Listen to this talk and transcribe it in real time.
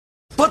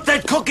Put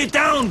that cookie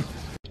down!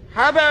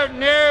 How about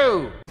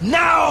new?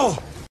 Now!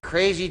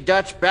 Crazy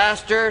Dutch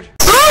bastard. And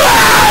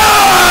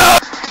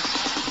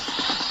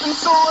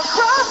so I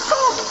cried so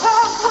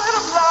hard when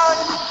I'm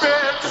lying in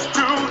bed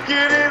to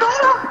get it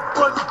all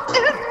what's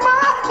in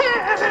my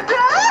head. And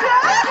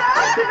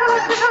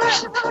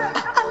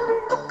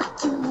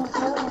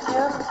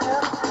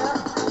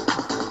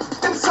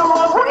and so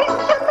I wake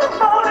in the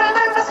morning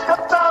and I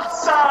step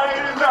outside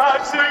and I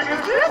take a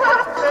deep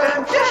breath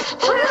and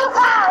get real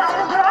high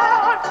and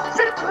I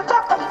sit with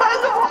the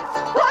puzzle.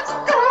 What's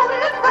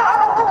going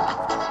on?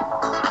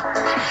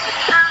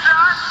 And I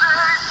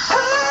say,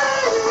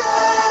 hey,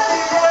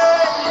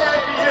 yeah,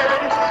 yeah,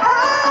 yeah,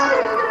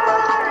 hey,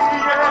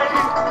 yeah,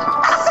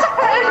 yeah. I say,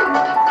 hey,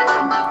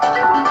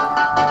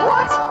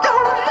 what's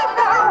going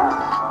on?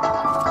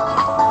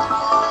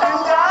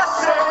 And I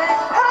say,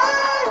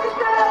 hey,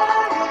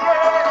 yeah,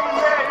 yeah,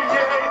 yeah,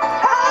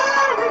 yeah,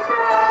 hey,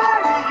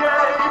 yeah,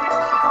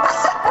 yeah. I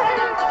say,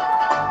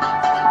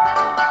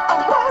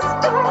 what's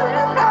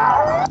going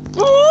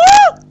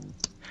on?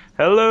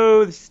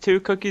 Hello, this is 2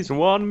 cookies,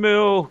 1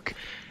 milk.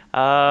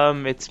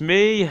 It's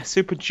me,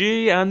 Super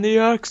G, and the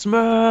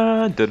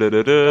X-Men.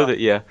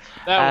 Yeah,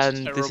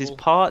 and this is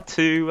part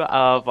 2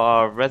 of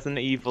our Resident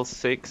Evil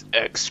 6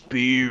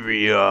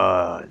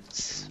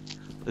 experience.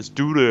 Let's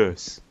do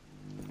this.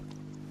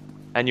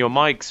 And your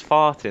mic's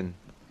farting.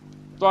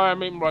 Sorry,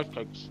 I'm eating rice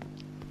cakes.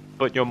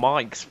 But your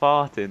mic's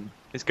farting.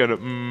 It's gonna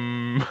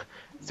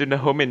It's doing a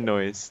humming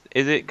noise.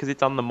 Is it because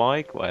it's on the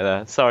mic? Wait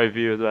there. Sorry,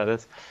 viewers, about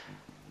this.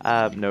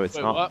 No, it's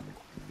Wait, not.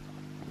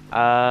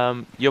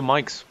 What? Your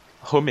mic's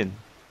humming.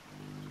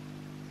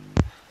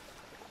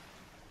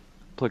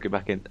 Plug it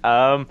back in.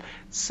 The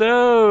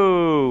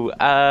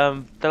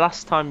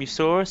last time you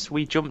saw us,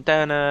 we jumped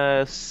down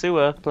a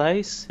sewer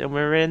place, and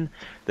we're in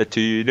the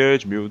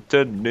Teenage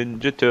Mutant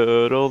Ninja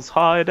Turtles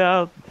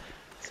hideout.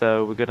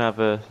 So we're gonna have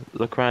a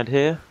look around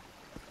here.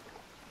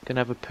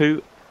 Gonna have a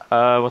poot.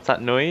 What's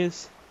that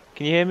noise?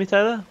 Can you hear me,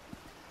 Taylor?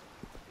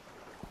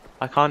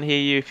 I can't hear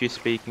you if you're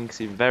speaking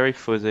because you're very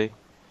fuzzy.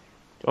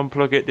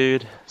 Unplug it,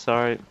 dude.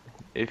 Sorry.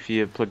 If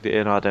you plugged it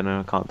in, I don't know,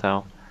 I can't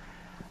tell.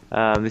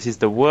 This is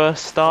the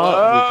worst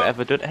start we've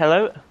ever done.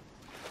 Hello?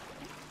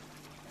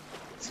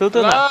 Still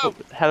doing that.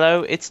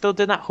 Hello? It's still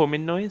doing that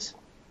humming noise?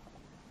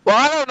 Well,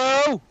 I don't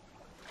know!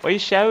 Why are you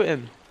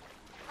shouting?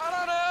 I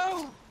don't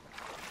know!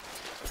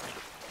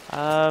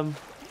 I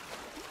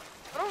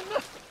don't know.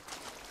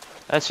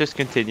 Let's just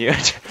continue.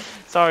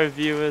 Sorry,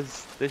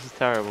 viewers. This is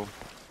terrible.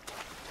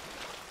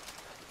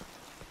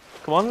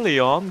 Come on,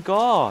 Leon.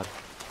 God.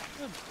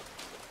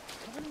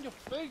 Come in your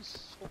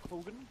face, Hulk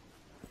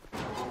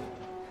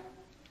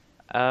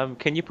Hogan.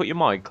 Can you put your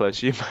mic close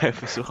to your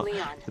mouth as well?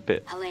 Leon, It's a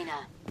bit.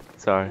 Helena,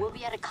 Sorry. we'll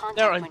be out of contact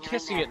There, I'm when you're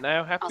kissing in it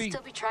there. now. Happy? I'll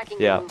still be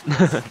tracking Yeah. your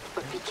movements,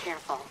 but be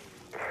careful.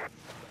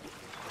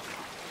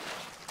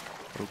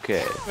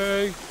 Okay.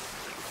 Hey.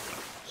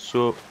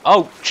 So.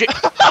 Oh, shit.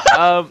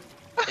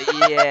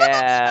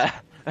 Yeah.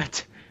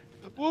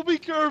 We'll be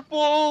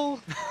careful!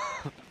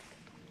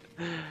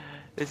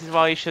 This is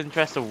why you shouldn't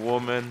trust a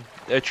woman.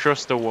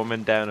 Trust a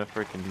woman down a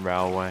freaking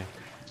railway.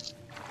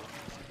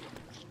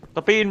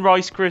 Stop eating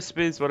Rice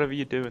Krispies, whatever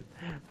you're doing.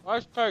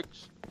 Rice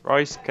cakes.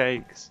 Rice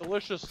cakes.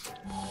 Delicious.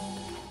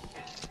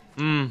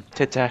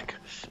 Tic-tac.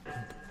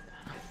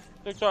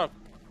 TikTok.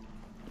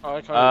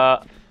 I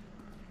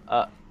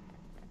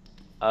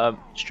like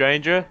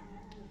Stranger,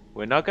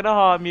 we're not gonna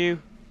harm you.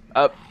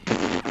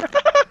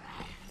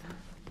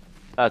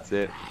 That's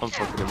it. I'm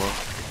fucking him up.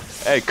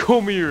 Hey,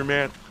 come here,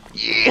 man.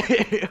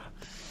 Yeah.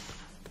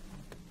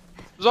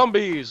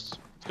 Zombies!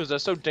 Because they're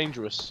so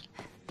dangerous.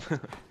 Do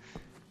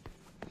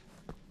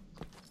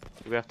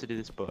we have to do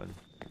this button?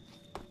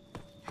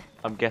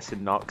 I'm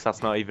guessing not, because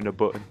that's not even a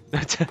button.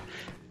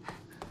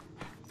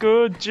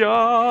 Good,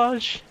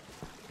 Josh.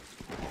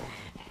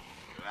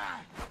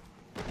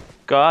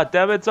 God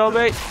damn it,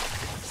 zombie.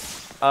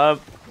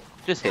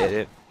 Just hit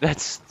it.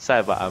 Let's say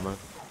about ammo.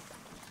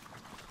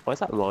 Why is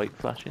that light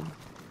flashing?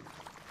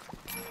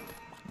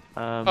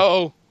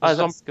 Uh-oh. There's a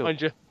zombie good.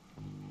 behind you.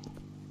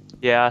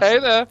 Yeah. Hey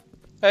there.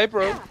 Hey,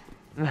 bro.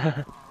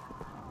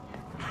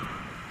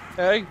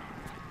 Hey.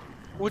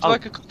 Would you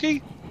like a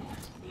cookie?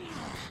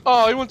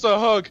 Oh, he wants a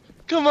hug.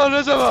 Come on,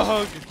 let's have a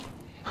hug.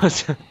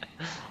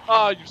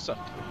 Ah, you suck.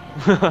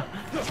 The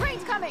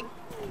train's coming!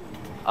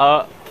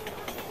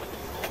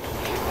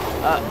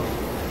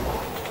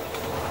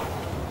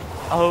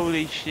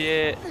 Holy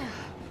shit.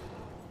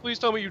 Please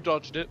tell me you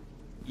dodged it.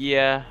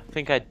 Yeah, I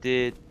think I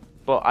did.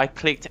 But I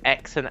clicked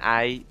X and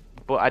A,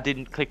 but I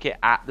didn't click it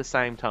at the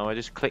same time. I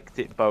just clicked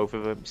it both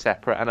of them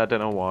separate, and I don't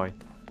know why.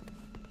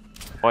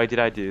 Why did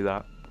I do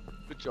that?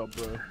 Good job,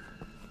 bro.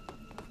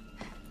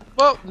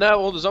 Well, now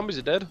all the zombies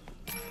are dead.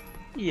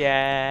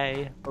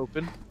 Yay.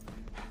 Open.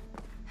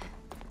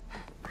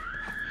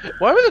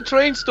 Why were the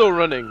trains still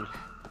running?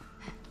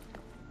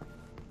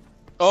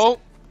 Oh,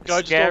 guy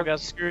just Scary orgasmed.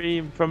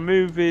 scream from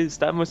movies.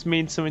 That must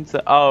mean something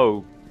to.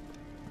 Oh.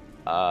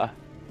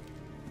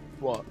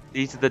 What?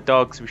 These are the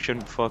dogs we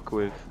shouldn't fuck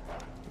with.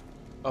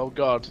 Oh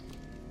god.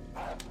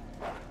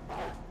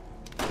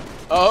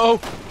 Oh!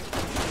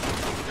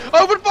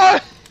 Open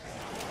fire!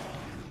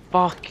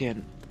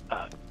 Fucking.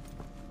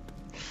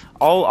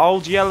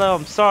 Old Yellow,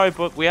 I'm sorry,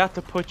 but we have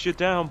to put you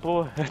down,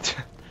 boy.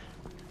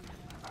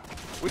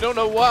 We don't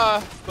know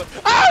why, but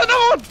another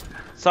one!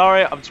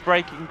 Sorry, I'm just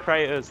breaking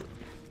craters.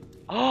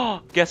 Oh,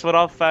 guess what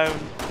I've found?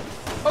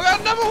 I got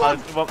another one!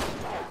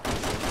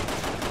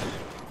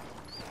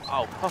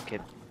 Oh, fuck it.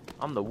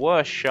 I'm the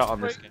worst shot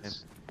on this game.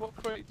 What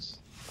crates?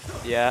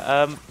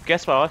 Yeah,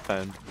 guess what I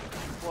found?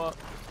 What?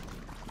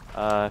 If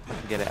I can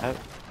get it out.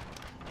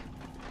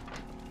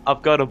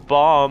 I've got a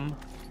bomb,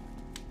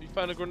 You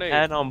found a grenade?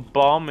 and I'm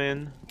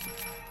bombing.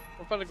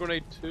 I found a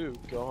grenade too,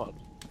 god.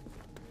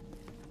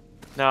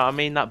 No, I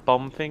mean that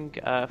bomb thing.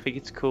 I think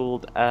it's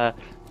called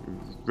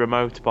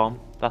remote bomb.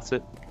 That's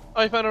it.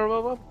 I found a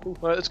remote bomb.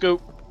 Alright, let's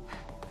go.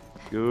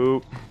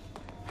 Go.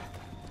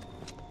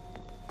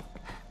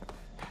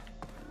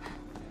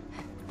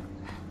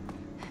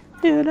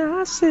 And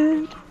I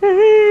said,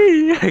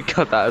 hey.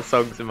 God, that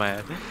song's in my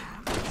head.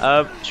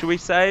 Should we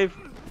save?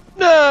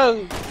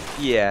 No!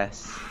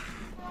 Yes.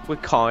 We're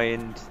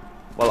kind.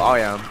 Well, I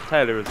am.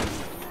 Taylor isn't.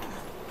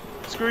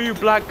 Screw you,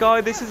 black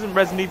guy. This isn't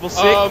Resident Evil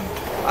 6.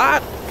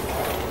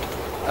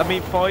 I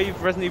mean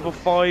 5. Resident Evil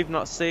 5,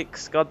 not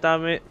 6. God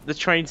damn it. The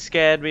train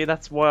scared me.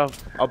 That's why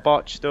I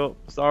botched up.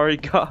 Sorry,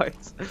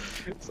 guys.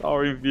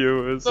 Sorry,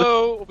 viewers.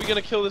 So, are we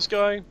gonna kill this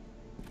guy?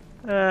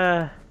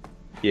 Yeah.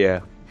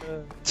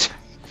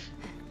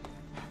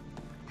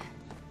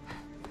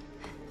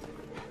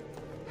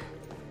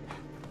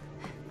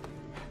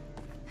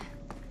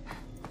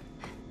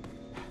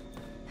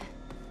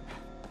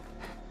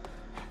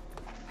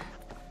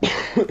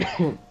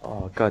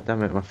 Oh god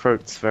damn it, my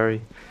throat's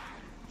very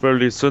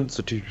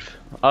sensitive.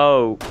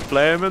 Oh,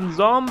 flaming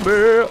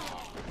zombie!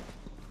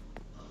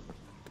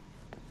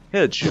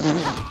 Headshot.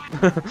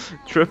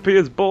 Trippy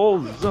as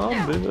balls,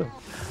 zombie.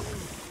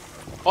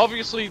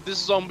 Obviously, this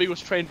zombie was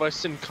trained by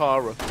Sin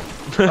Cara.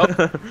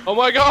 Oh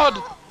my god!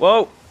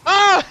 Whoa!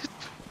 Ah!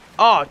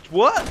 Oh,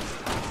 what?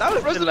 That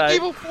was Resident delayed.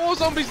 Evil 4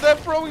 zombies, they're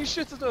throwing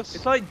shit at us!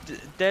 It's like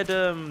Dead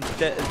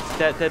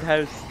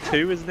House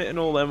 2, isn't it? And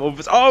all them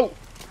others. Oh!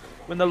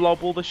 When they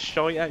lob all the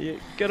shite at you.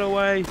 Get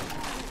away.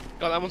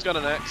 God, that one's got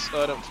an axe.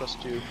 Oh, I don't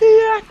trust you.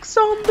 The axe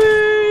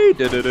zombie!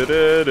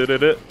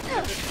 Da-da-da-da-da-da-da.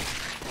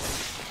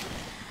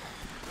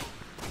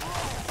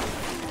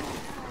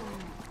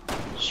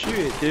 Shoot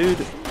it, dude.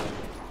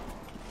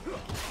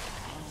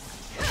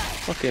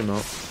 Fuck him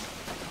up.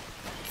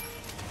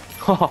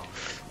 Oh,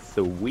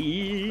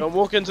 sweet. Don't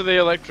walk into the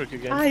electric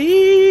again. I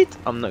eat.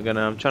 I'm not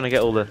gonna. I'm trying to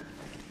get all the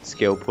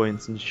skill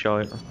points and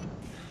shite. I'm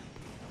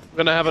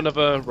gonna have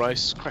another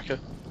rice cracker.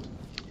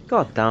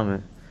 God damn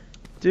it.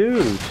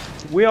 Dude,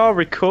 we are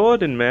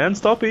recording, man.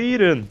 Stop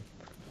eating.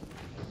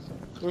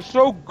 They're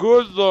so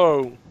good,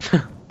 though.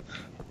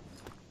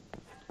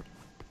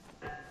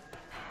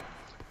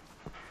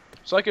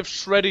 It's like if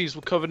Shreddies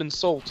were covered in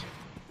salt.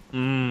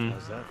 Mmm.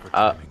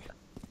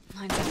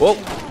 Mine's up Whoa.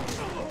 too.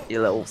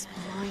 You little.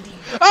 Blinding.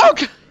 Oh!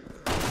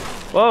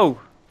 Whoa.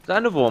 Is that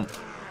another one?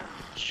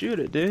 Shoot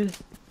it, dude.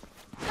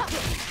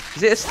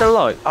 Is it still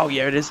alive? Oh,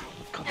 yeah, it is.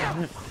 God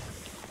damn it.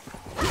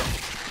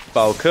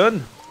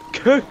 Falcon.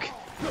 Cook.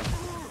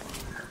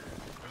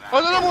 Oh,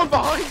 there's another one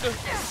behind us!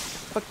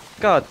 For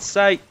God's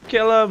sake,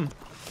 kill him.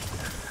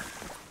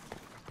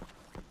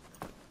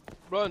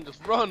 Run,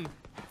 just run.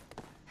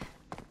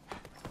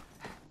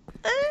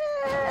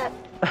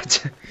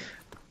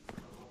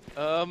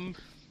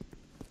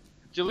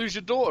 Did you lose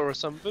your daughter or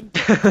something?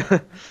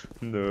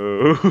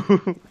 No.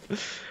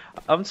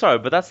 I'm sorry,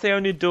 but that's the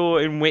only door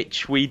in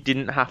which we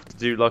didn't have to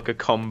do like a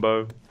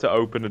combo to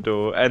open a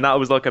door, and that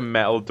was like a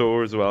metal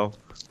door as well.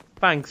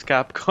 Thanks,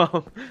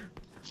 Capcom.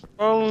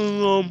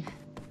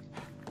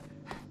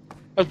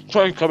 There's a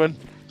train coming.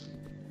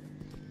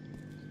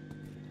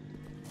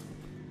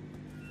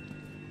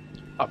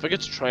 I think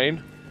it's a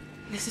train.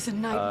 This is a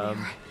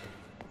nightmare.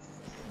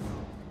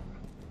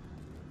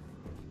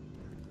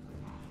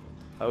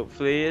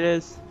 Hopefully it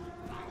is.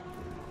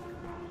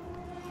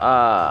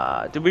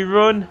 Did we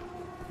run?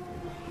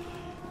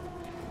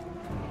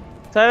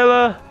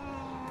 Taylor!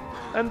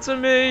 Answer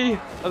me!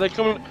 Are they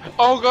coming?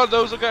 Oh god,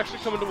 those are actually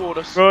coming toward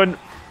us. Run!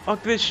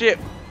 Fuck this shit!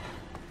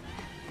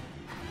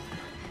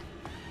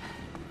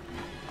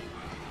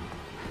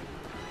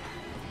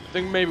 I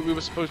think maybe we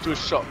were supposed to have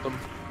shot them.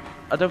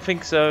 I don't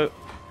think so.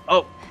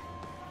 Oh!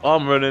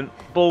 I'm running.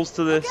 Balls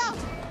to this. Look out!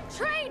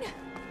 Train!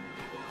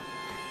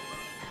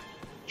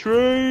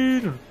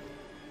 Train!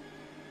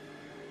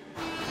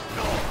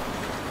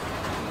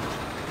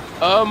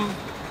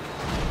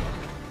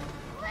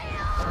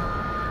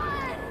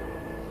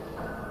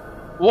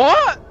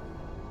 What?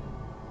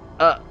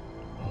 I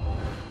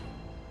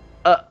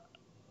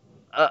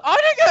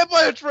didn't get hit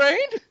by a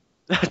train!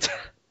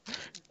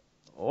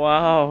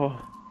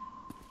 Wow.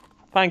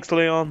 Thanks,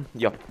 Leon.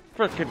 You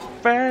frickin'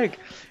 fag.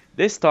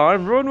 This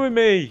time, run with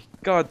me.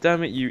 God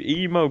damn it, you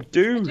emo I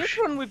douche. did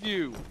run with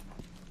you.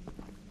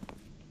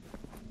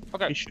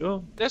 Okay, You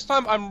sure? this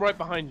time I'm right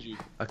behind you.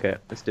 Okay,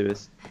 let's do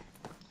this.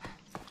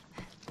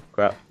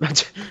 Crap.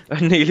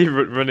 I'm nearly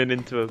running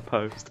into a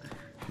post.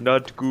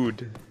 Not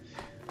good.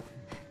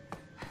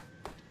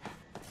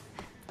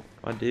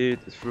 Come on, dude.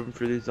 Let's run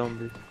through these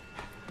zombies.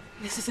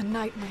 This is a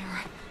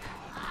nightmare.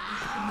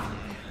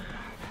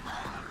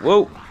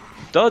 Whoa!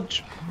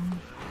 Dodge!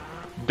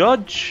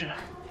 Dodge!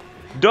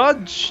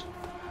 Dodge!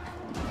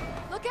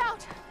 Look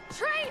out!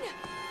 Train!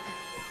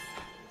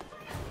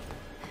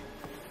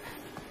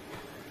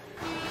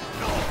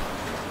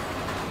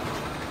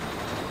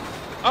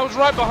 I was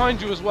right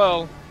behind you as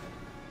well.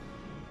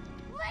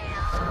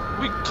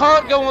 We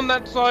can't go on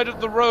that side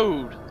of the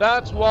road.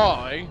 That's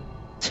why.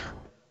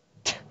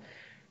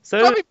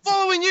 So, I've been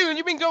following you, and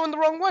you've been going the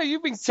wrong way.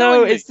 You've been so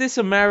killing me. is this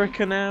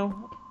America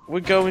now? We're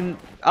going.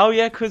 Oh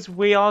yeah, because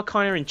we are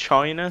kind of in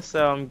China,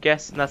 so I'm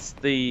guessing that's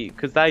the.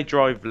 Because they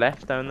drive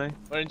left, don't they?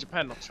 We're in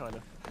Japan, not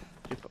China.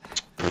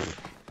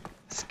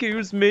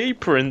 Excuse me,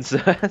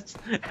 princess.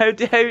 How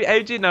do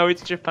you know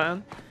it's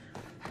Japan?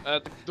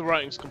 The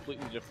writing's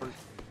completely different.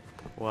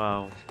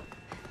 Wow,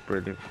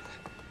 brilliant.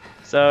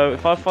 So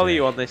if I follow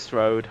you on this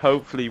road,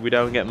 hopefully we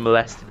don't get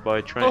molested by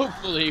a train.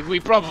 Hopefully, we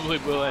probably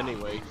will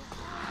anyway.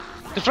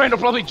 The train will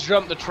probably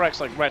jump the tracks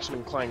like Ratchet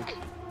and Clank.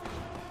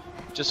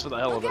 Just for the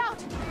hell of Look it. out!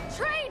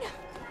 Train!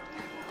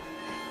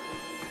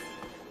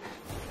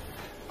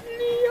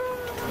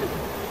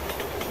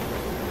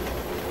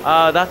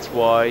 Ah, that's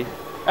why.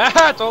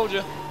 I told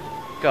you.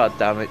 God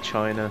damn it,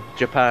 China.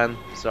 Japan.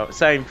 So,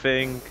 same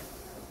thing.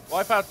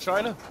 Wipe out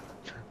China.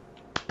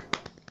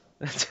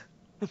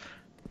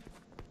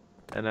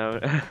 I know.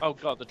 Oh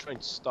god, the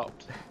train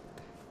stopped.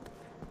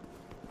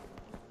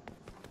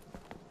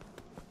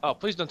 Oh,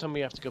 please don't tell me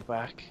you have to go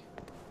back.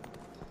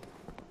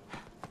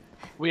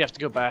 We have to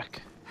go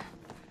back.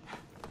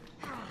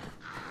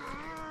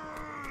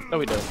 No,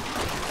 we don't.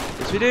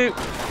 Yes, we do.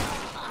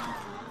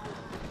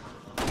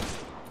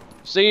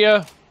 See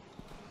ya.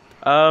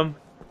 Um.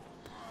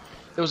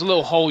 There was a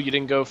little hole you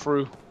didn't go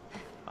through.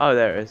 Oh,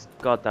 there it is.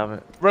 God damn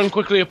it. Run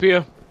quickly up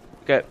here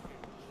Okay.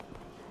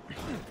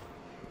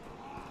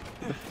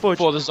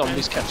 before the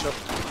zombies catch up.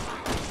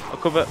 I'll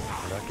cover.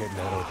 Not getting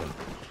that open.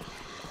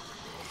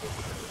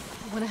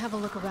 I want to have a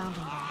look around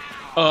in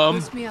there.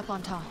 Boost me up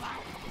on top.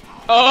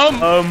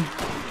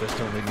 Just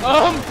don't leave me.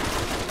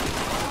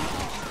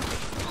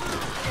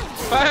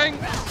 Bang!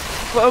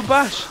 Oh,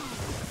 bash.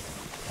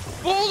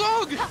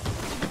 Bulldog!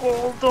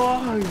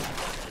 Bulldog.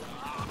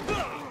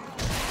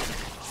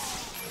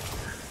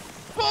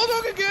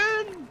 Bulldog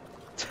again!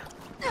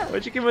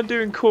 Why'd you keep on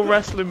doing cool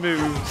wrestling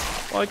moves?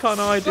 Why can't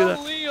I do that?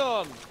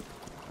 Leon!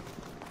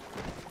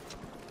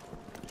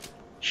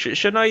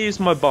 Shouldn't I use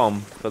my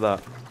bomb for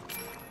that?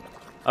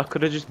 I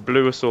could have just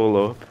blew us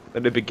all up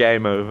and it'd be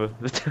game over.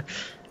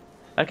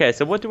 Okay,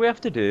 so what do we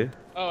have to do?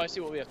 Oh, I see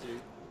what we have to do.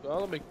 Well,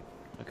 let me...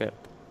 Okay.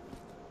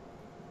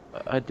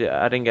 I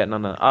didn't get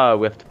none of that. Oh,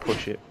 we have to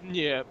push it.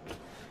 Yeah.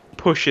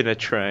 Pushing a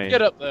train.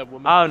 Get up there,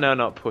 woman. Oh, no,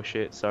 not push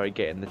it. Sorry,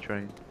 get in the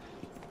train.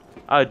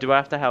 Oh, do I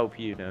have to help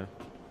you now?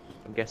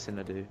 I'm guessing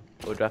I do.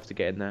 Or do I have to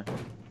get in there?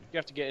 You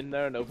have to get in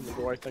there and open the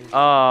door, I think.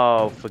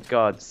 Oh, for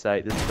God's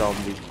sake, there's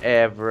zombies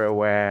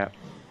everywhere.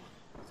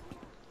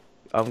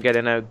 I'm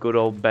getting out good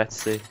old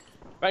Betsy.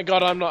 Thank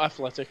God I'm not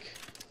athletic.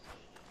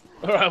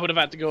 Or I would have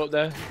had to go up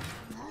there.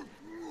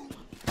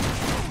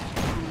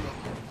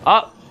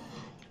 Oh!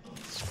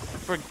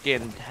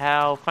 Friggin'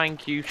 hell,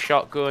 thank you,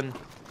 shotgun.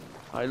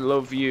 I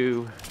love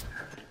you.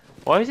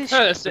 Why is this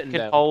Oh, sitting can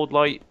down. hold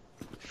like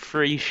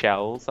 3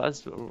 shells?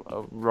 That's a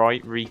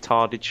right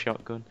retarded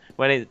shotgun.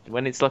 When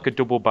it's like a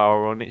double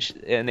barrel on it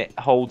and it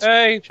holds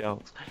Hey.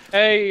 shells.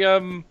 Hey,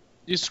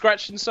 you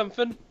scratching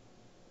something?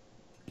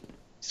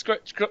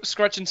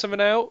 Scratching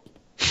something out?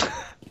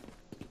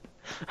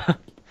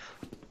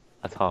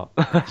 That's hot.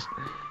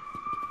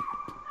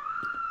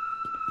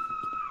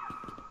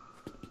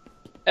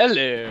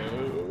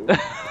 Hello.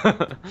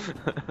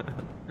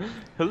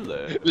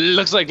 Hello.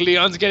 Looks like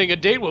Leon's getting a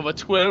date with a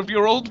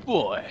 12-year-old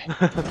boy.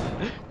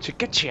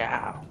 Chicka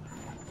chow.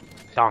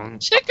 Dong.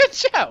 Chicka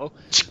chow.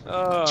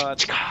 Oh,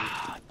 that's...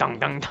 Dong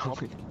dong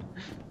dong.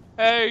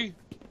 Hey.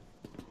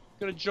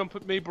 Gonna jump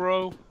at me,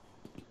 bro.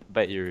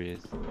 Bet you he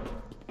is.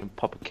 And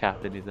pop a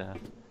cap in his ass.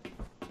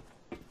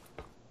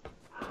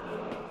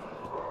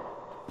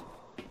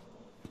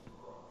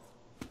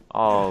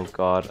 Oh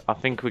god, I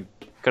think we're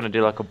gonna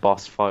do like a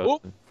boss fight.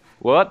 Whoop.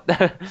 What?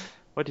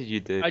 What did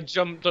you do? I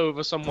jumped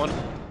over someone.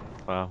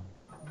 Wow.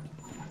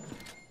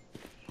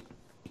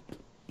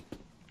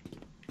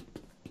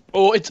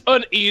 Oh, it's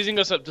uneasing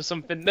us up to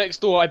something. Next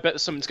door, I bet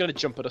something's gonna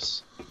jump at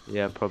us.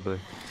 Yeah, probably.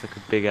 It's like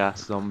a big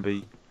ass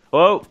zombie.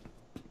 Whoa!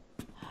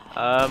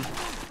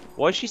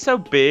 Why is she so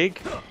big?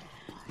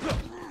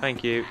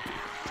 Thank you.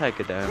 Take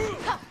her down.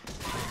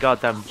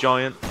 Goddamn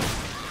giant.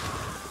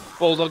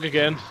 Bulldog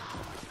again.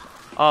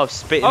 Oh,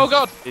 spitting. Oh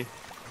god!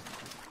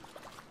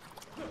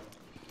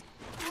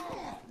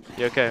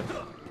 You okay?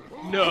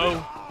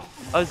 No. Oh,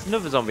 there's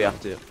another zombie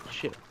after you.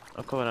 Shit.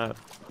 I'm coming out.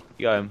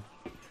 You got him.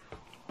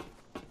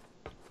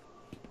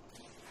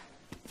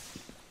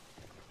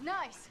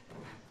 Nice.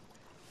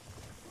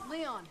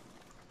 Leon.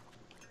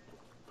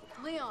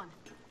 Leon.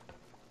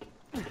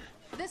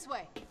 This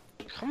way.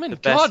 Come in, The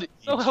best God,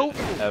 it's so teacher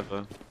helpful.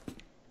 ever.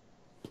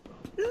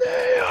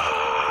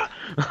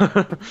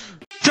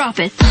 Drop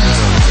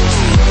it.